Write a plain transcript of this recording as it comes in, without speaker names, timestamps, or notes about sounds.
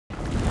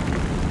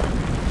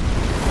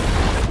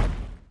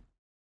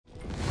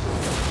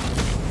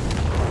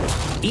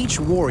Each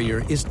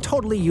warrior is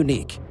totally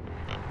unique,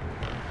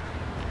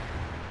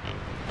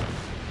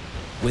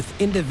 with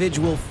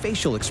individual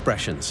facial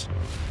expressions,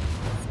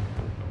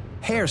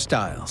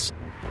 hairstyles,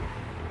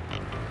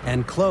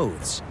 and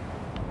clothes.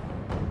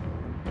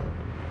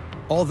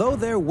 Although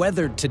they're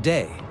weathered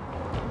today,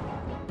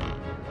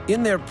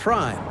 in their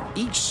prime,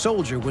 each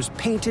soldier was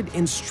painted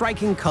in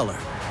striking color.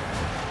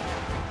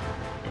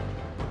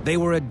 They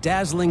were a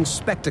dazzling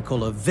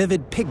spectacle of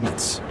vivid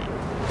pigments: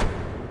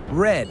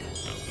 red,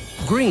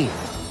 green,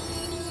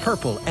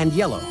 purple, and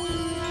yellow.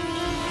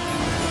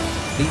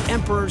 The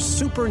Emperor's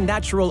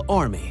supernatural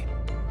army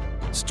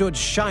stood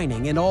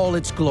shining in all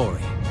its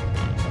glory.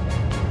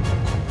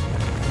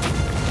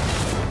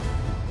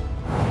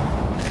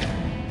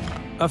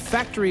 A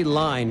factory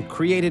line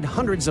created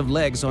hundreds of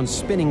legs on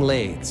spinning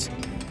lathes.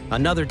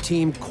 Another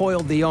team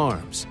coiled the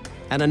arms,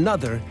 and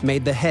another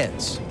made the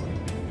heads.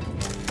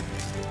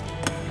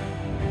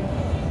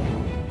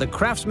 The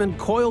craftsmen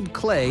coiled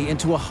clay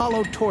into a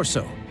hollow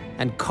torso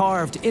and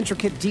carved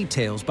intricate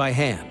details by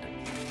hand.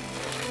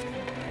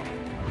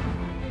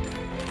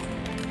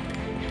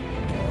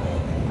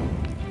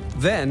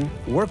 Then,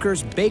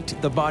 workers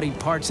baked the body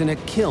parts in a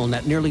kiln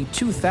at nearly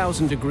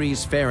 2,000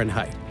 degrees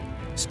Fahrenheit,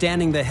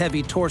 standing the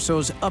heavy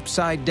torsos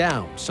upside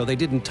down so they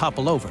didn't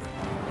topple over.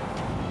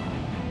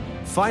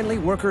 Finally,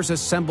 workers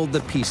assembled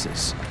the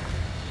pieces,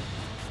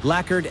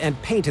 lacquered and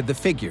painted the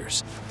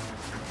figures,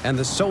 and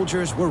the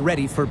soldiers were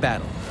ready for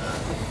battle.